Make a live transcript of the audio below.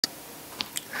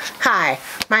Hi,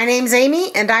 my name's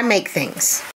Amy and I make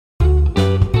things.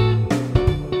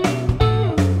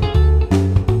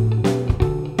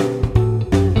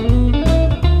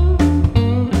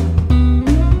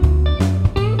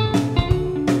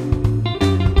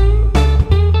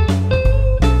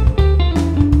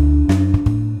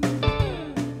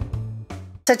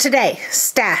 So today,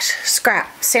 stash, scrap,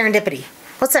 serendipity.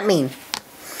 What's that mean?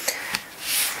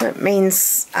 It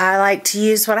means I like to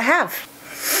use what I have.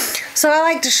 So I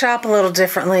like to shop a little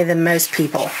differently than most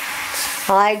people.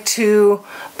 I like to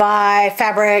buy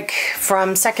fabric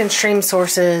from second stream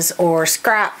sources or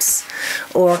scraps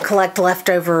or collect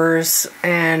leftovers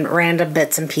and random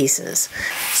bits and pieces.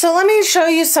 So let me show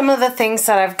you some of the things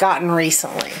that I've gotten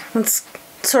recently. It's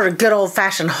sort of good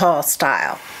old-fashioned haul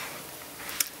style.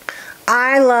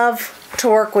 I love to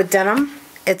work with denim.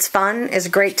 It's fun, it's a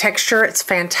great texture, it's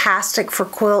fantastic for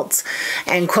quilts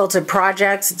and quilted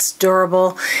projects, it's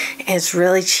durable, it's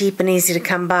really cheap and easy to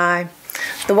come by.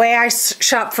 The way I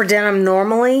shop for denim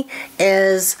normally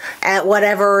is at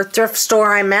whatever thrift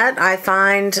store I'm at. I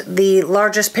find the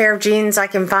largest pair of jeans I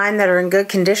can find that are in good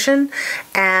condition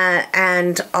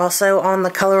and also on the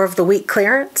color of the week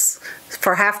clearance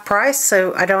for half price,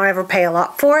 so I don't ever pay a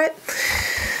lot for it.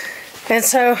 And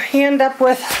so you end up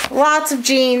with lots of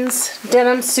jeans.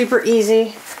 Denim's super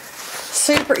easy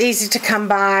to come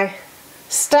by.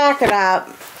 Stack it up,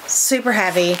 super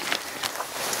heavy.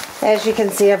 As you can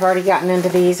see, I've already gotten into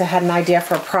these. I had an idea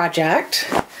for a project.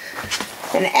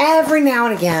 And every now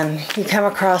and again, you come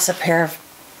across a pair of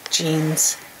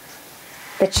jeans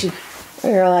that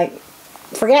you're like,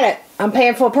 forget it, I'm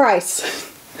paying full price.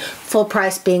 Full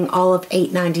price being all of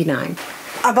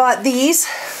 $8.99. I bought these.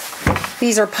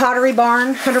 These are Pottery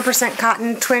Barn 100%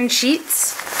 cotton twin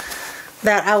sheets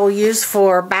that I will use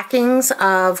for backings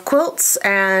of quilts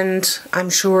and I'm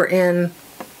sure in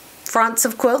fronts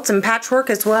of quilts and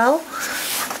patchwork as well.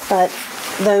 But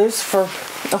those for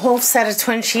the whole set of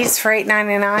twin sheets for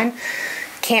 $8.99.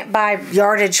 Can't buy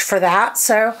yardage for that,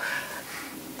 so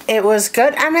it was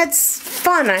good and it's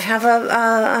fun. I have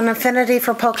an affinity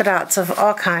for polka dots of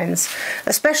all kinds,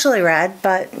 especially red,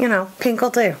 but you know, pink will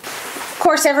do. Of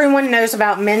course, everyone knows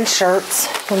about men's shirts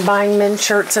and buying men's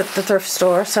shirts at the thrift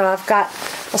store, so I've got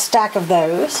a stack of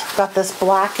those. Got this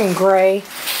black and gray.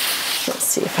 Let's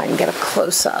see if I can get a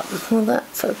close-up. Will that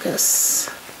focus?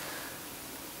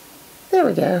 There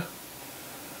we go.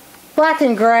 Black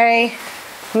and gray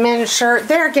men's shirt.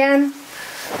 There again,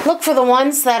 look for the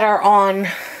ones that are on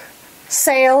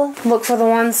sale. Look for the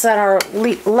ones that are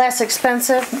less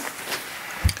expensive.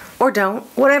 Or don't,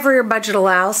 whatever your budget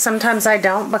allows. Sometimes I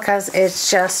don't because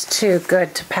it's just too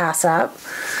good to pass up.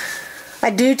 I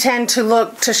do tend to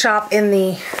look to shop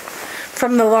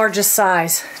from the largest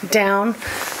size down.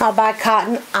 I'll buy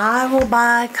cotton. I will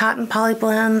buy cotton poly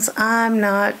blends. I'm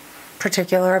not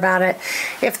particular about it.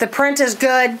 If the print is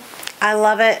good, I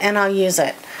love it and I'll use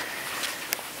it.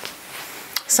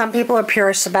 Some people are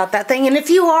purists about that thing, and if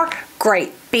you are,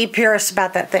 great. Be purist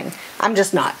about that thing. I'm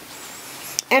just not.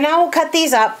 And I will cut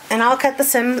these up, and I'll cut the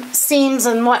seams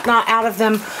and whatnot out of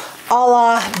them a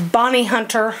la Bonnie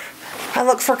Hunter. I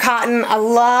look for cotton. I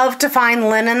love to find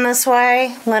linen this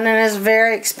way. Linen is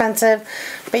very expensive,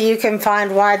 but you can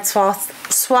find wide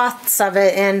swaths of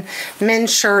it in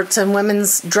men's shirts and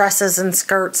women's dresses and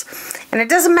skirts. And it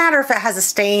doesn't matter if it has a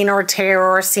stain or a tear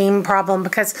or a seam problem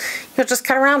because you'll just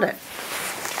cut around it.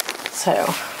 So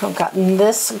I've gotten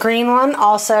this green one.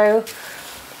 Also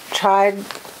tried...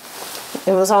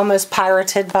 It was almost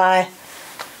pirated by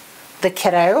the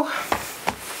kiddo.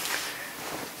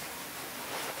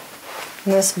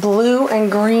 And this blue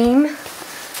and green.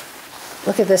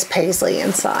 Look at this paisley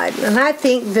inside. And I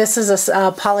think this is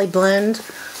a poly blend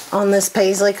on this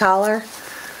paisley collar.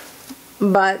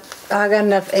 But I got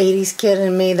enough 80s kid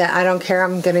in me that I don't care.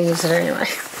 I'm going to use it anyway.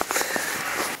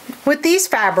 With these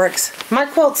fabrics, my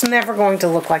quilt's never going to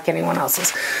look like anyone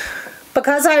else's.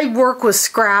 Because I work with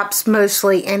scraps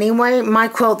mostly anyway, my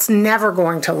quilt's never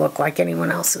going to look like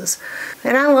anyone else's.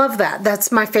 And I love that.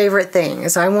 That's my favorite thing,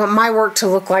 is I want my work to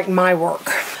look like my work.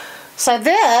 So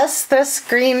this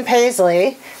green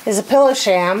paisley is a pillow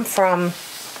sham from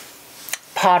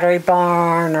Pottery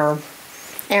Barn or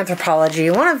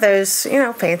Anthropologie, one of those, you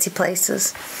know, fancy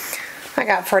places. I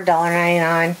got for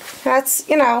 $1.99. That's,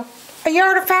 you know, a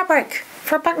yard of fabric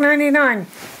for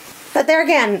 $1.99. But there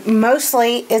again,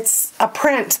 mostly it's a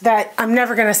print that I'm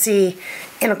never going to see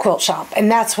in a quilt shop, and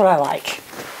that's what I like.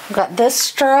 I've got this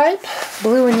stripe,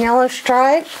 blue and yellow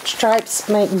stripe. Stripes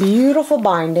make beautiful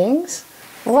bindings.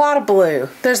 A lot of blue.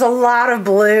 There's a lot of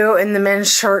blue in the men's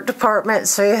shirt department,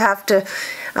 so you have to,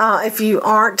 if you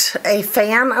aren't a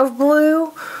fan of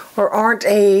blue or aren't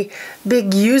a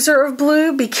big user of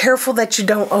blue, be careful that you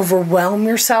don't overwhelm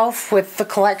yourself with the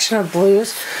collection of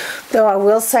blues. Though I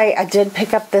will say I did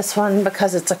pick up this one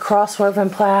because it's a cross-woven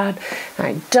plaid.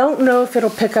 I don't know if it'll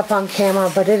pick up on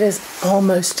camera, but it is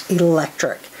almost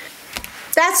electric.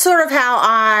 That's sort of how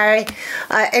I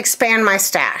expand my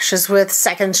stash, is with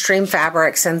second stream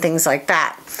fabrics and things like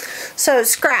that. So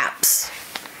scraps.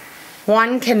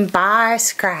 One can buy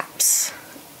scraps.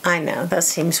 I know, that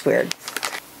seems weird.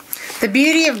 The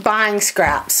beauty of buying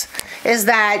scraps is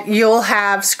that you'll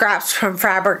have scraps from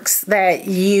fabrics that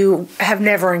you have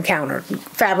never encountered,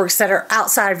 fabrics that are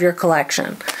outside of your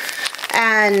collection.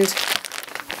 And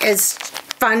it's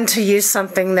fun to use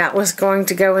something that was going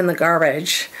to go in the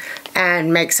garbage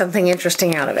and make something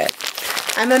interesting out of it.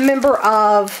 I'm a member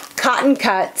of Cotton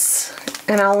Cuts,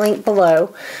 and I'll link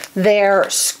below their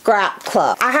scrap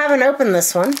club. I haven't opened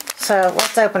this one, so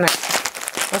let's open it.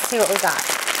 Let's see what we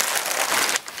got.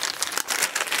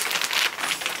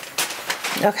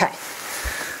 Okay,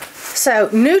 so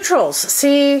neutrals.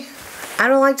 See, I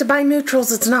don't like to buy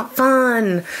neutrals. It's not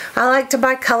fun. I like to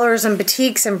buy colors and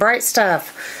batiks and bright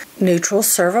stuff. Neutrals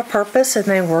serve a purpose and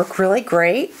they work really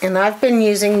great. And I've been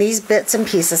using these bits and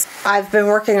pieces. I've been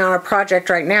working on a project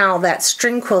right now that's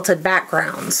string quilted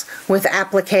backgrounds with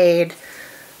applique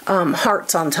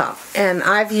hearts on top. And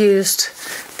I've used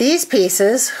these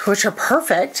pieces, which are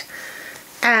perfect,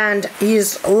 and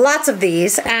used lots of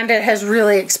these, and it has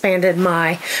really expanded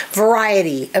my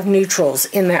variety of neutrals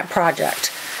in that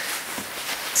project.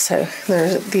 So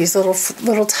there's these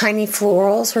little tiny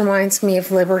florals, reminds me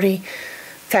of Liberty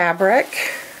fabric.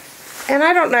 And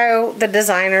I don't know the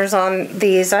designers on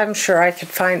these. I'm sure I could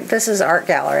find, this is Art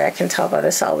Gallery, I can tell by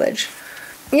the selvage.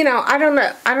 You know, I don't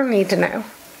know, I don't need to know.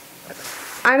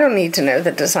 I don't need to know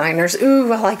the designers.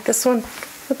 Ooh, I like this one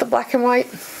with the black and white,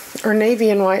 or navy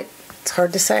and white. It's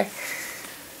hard to say.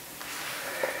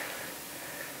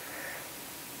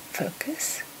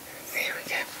 Focus. There we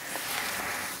go.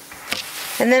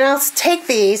 And then I'll take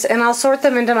these and I'll sort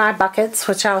them into my buckets,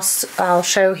 which I'll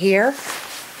show here.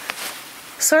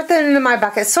 Sort them into my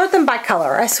buckets. Sort them by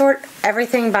color. I sort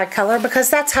everything by color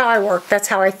because that's how I work. That's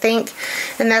how I think.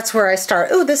 And that's where I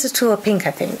start. Ooh, this is Tulip Pink,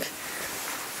 I think.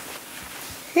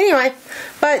 Anyway,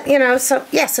 but you know, so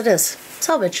yes, it is.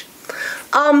 Selvage.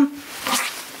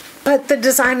 But the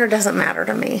designer doesn't matter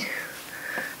to me.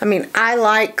 I mean, I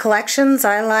like collections.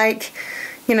 I like,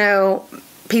 you know,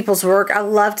 people's work. I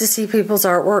love to see people's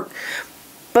artwork.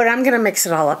 But I'm going to mix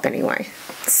it all up anyway.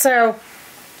 So,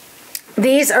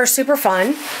 these are super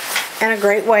fun and a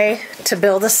great way to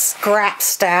build a scrap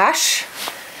stash.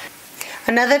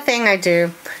 Another thing I do,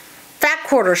 Fat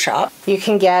Quarter Shop, you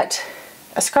can get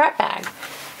a scrap bag.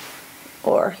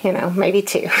 Or, you know, maybe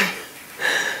two.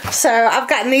 So I've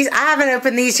gotten these. I haven't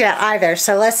opened these yet either.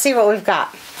 So let's see what we've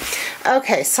got.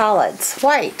 Okay, solids.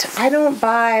 White. I don't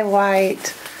buy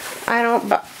white. I don't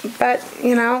buy, but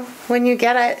you know, when you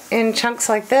get it in chunks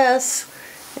like this,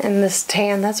 and this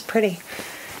tan, that's pretty.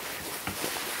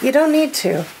 You don't need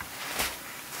to.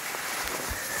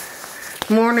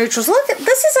 More neutrals. Look,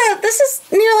 this is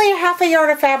nearly a half a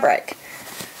yard of fabric.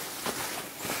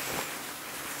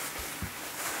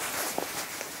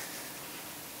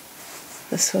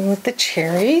 This one with the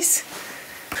cherries.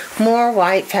 More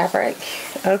white fabric.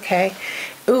 Okay.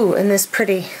 Ooh, and this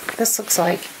pretty. This looks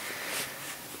like,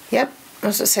 yep, I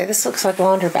was going to say, this looks like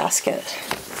laundry basket.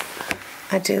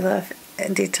 I do love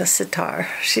Edita Sitar.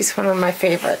 She's one of my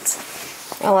favorites.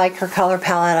 I like her color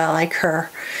palette. I like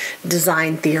her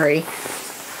design theory.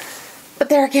 But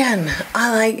there again,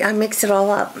 I mix it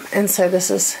all up. And so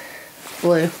this is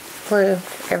blue. Blue.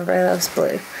 Everybody loves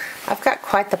blue. I've got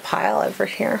quite the pile over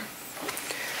here.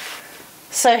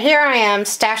 So here I am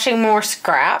stashing more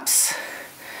scraps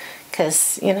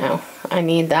because, you know, I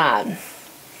need that.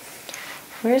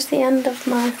 Where's the end of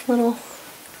my little,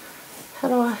 how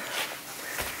do I,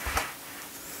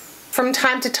 from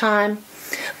time to time,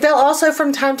 they'll also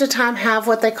from time to time have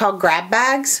what they call grab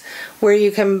bags where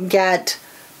you can get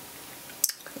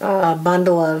a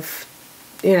bundle of,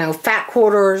 you know, fat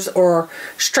quarters or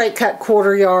straight cut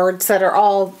quarter yards that are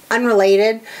all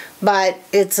unrelated, but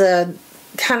it's a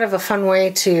kind of a fun way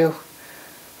to,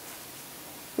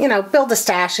 you know, build a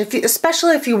stash,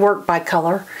 especially if you work by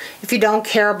color. If you don't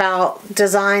care about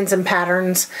designs and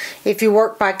patterns, if you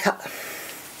work by color.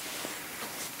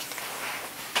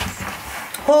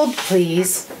 Hold,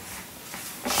 please.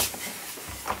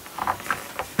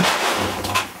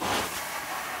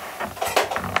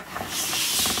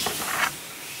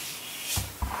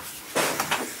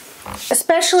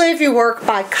 Especially if you work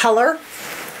by color,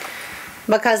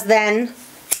 because then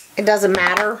it doesn't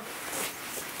matter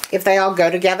if they all go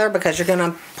together because you're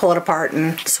going to pull it apart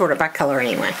and sort it by color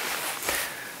anyway.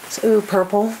 So, ooh,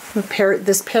 purple.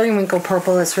 This periwinkle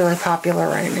purple is really popular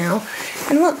right now.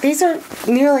 And look, these are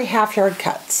nearly half-yard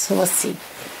cuts. So let's see.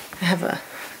 I have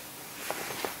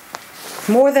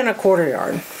more than a quarter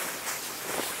yard.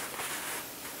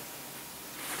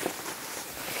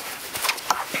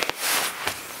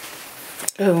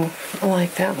 Oh, I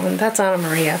like that one. That's Anna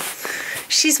Maria.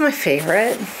 She's my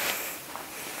favorite.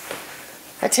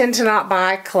 I tend to not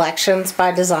buy collections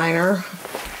by designer.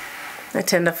 I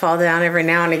tend to fall down every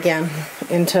now and again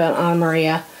into an Anna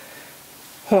Maria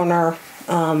Horner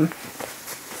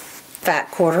fat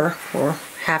quarter or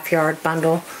half-yard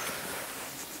bundle.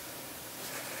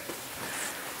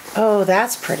 Oh,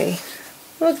 that's pretty.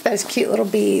 Look at those cute little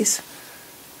bees.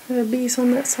 Are there bees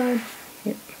on that side?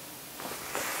 Yep.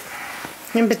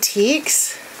 And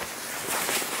batiks.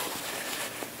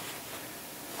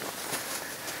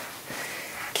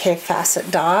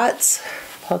 K-facet dots.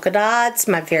 Polka dots,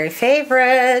 my very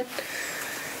favorite.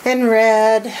 And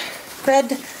red.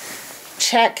 Red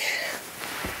check.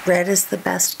 Red is the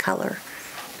best color.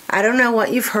 I don't know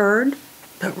what you've heard,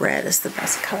 but red is the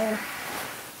best color.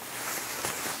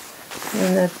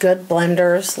 And the good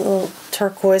blenders, little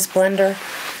turquoise blender.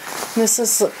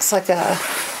 This looks like a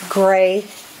gray.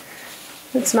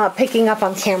 It's not picking up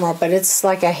on camera, but it's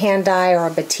like a hand dye or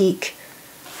a batik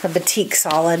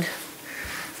solid.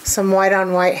 Some white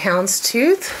on white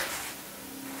houndstooth.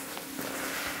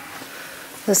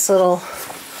 This little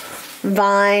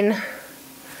vine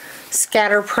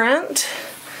scatter print.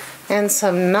 And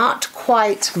some not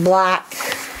quite black,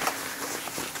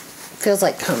 feels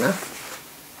like Kona.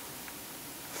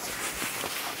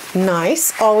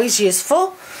 Nice, always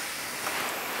useful.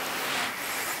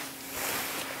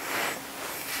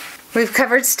 We've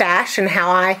covered stash and how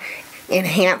I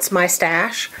enhance my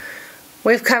stash.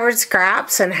 We've covered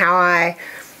scraps and how I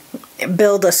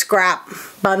build a scrap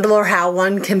bundle, or how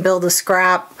one can build a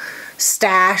scrap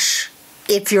stash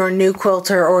if you're a new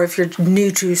quilter or if you're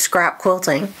new to scrap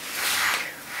quilting.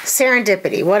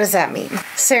 Serendipity, what does that mean?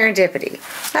 Serendipity,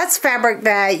 that's fabric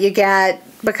that you get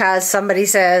because somebody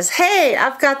says, hey,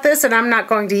 I've got this and I'm not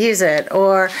going to use it.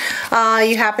 Or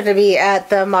you happen to be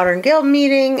at the Modern Guild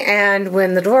meeting and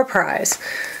win the door prize,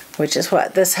 which is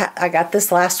what I got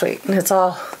this last week. And it's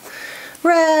all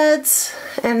reds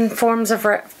and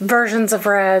versions of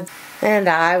red. And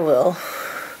I will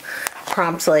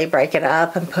promptly break it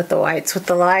up and put the whites with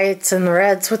the lights and the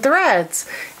reds with the reds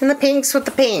and the pinks with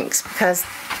the pinks, because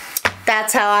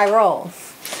that's how I roll.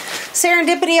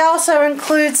 Serendipity also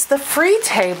includes the free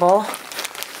table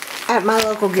at my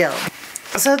local guild.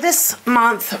 So this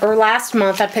month, or last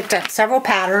month, I picked up several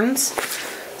patterns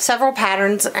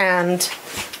and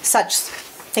such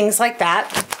things like that.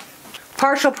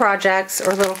 Partial projects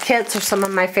or little kits are some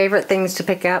of my favorite things to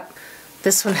pick up.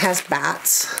 This one has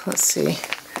bats. Let's see.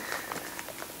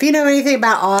 If you know anything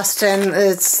about Austin,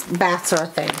 bats are a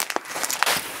thing.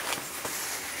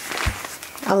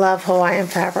 I love Hawaiian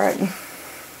fabric.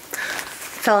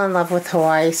 Fell in love with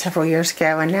Hawaii several years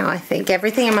ago, and now I think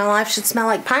everything in my life should smell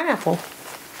like pineapple.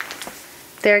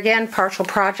 There again, partial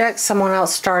projects. Someone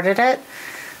else started it.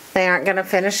 They aren't going to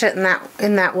finish it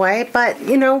in that way, but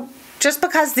you know, just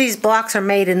because these blocks are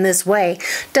made in this way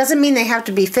doesn't mean they have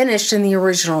to be finished in the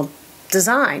original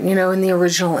design, you know, in the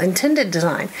original intended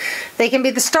design. They can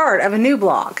be the start of a new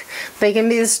block. They can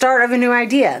be the start of a new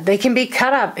idea. They can be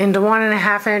cut up into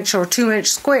 1.5 inch or 2 inch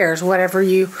squares, whatever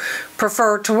you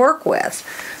prefer to work with.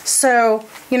 So,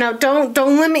 you know, don't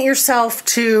limit yourself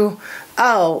to,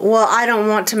 oh, well, I don't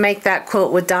want to make that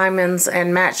quilt with diamonds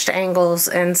and matched angles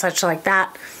and such like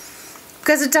that.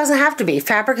 Because it doesn't have to be.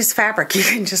 Fabric is fabric. You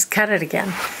can just cut it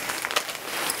again.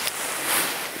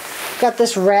 Got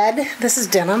this red. This is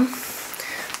denim.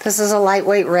 This is a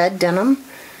lightweight red denim.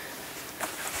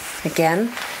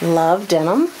 Again, love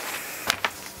denim.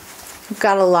 I've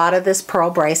got a lot of this pearl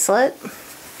bracelet.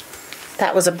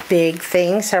 That was a big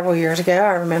thing several years ago.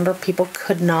 I remember people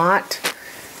could not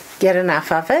get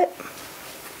enough of it.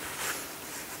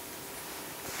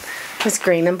 This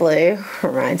green and blue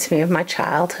reminds me of my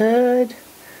childhood.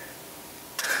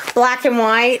 Black and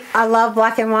white. I love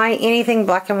black and white. Anything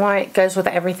black and white goes with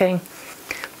everything.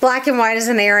 Black and white is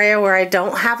an area where I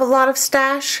don't have a lot of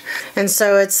stash, and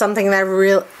so it's something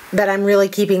that I'm really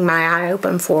keeping my eye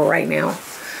open for right now.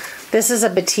 This is a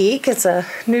batik. It's a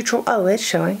neutral. Oh, it's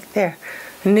showing there.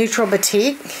 Neutral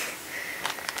batik.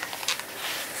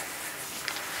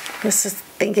 This I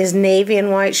think is navy and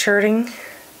white shirting.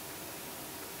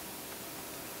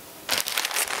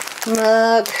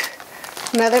 Look,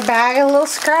 another bag of little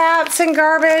scraps and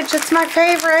garbage. It's my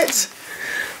favorite.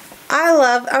 I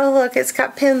love, oh look, it's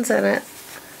got pins in it.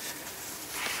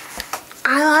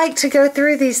 I like to go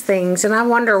through these things and I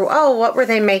wonder, oh, what were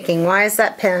they making? Why is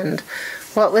that pinned?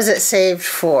 What was it saved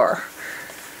for?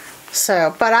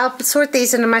 So, but I'll sort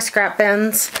these into my scrap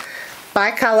bins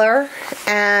by color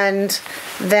and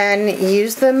then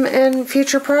use them in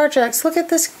future projects. Look at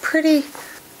this pretty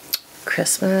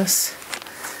Christmas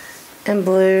and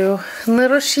blue and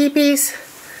little sheepies.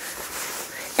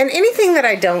 And anything that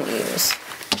I don't use,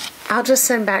 I'll just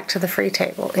send back to the free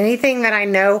table. Anything that I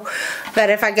know that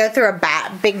if I go through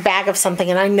a big bag of something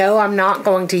and I know I'm not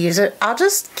going to use it, I'll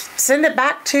just send it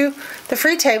back to the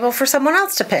free table for someone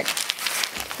else to pick.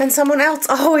 And someone else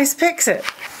always picks it.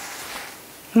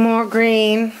 More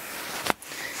green.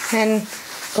 And,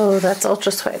 oh, that's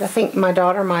ultra suede. I think my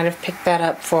daughter might have picked that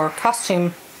up for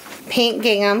costume. Pink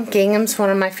gingham. Gingham's one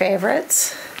of my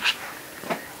favorites.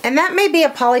 And that may be a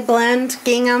poly blend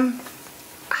gingham.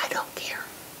 I don't care.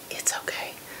 It's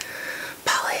okay.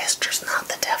 Polyester's not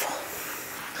the devil.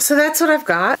 So that's what I've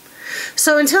got.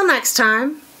 So until next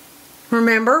time,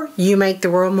 remember, you make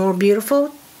the world more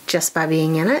beautiful just by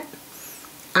being in it.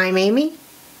 I'm Amy,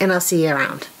 and I'll see you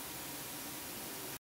around.